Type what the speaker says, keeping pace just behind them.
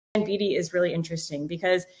Beattie is really interesting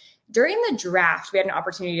because during the draft, we had an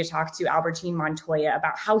opportunity to talk to Albertine Montoya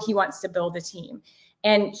about how he wants to build a team.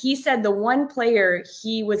 And he said the one player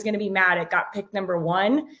he was going to be mad at got picked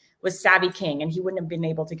 #1 was Savvy King, and he wouldn't have been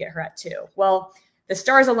able to get her at 2. Well, the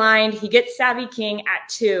stars aligned. He gets Savvy King at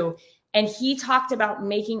 2, and he talked about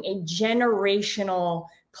making a generational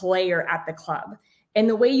player at the club. And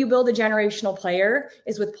the way you build a generational player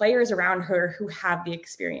is with players around her who have the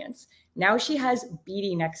experience. Now she has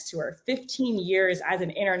Beattie next to her, 15 years as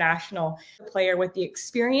an international player with the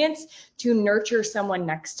experience to nurture someone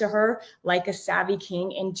next to her like a Savvy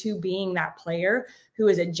King into being that player who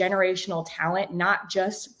is a generational talent, not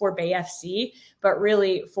just for Bay FC, but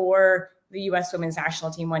really for the U.S. women's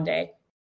national team one day.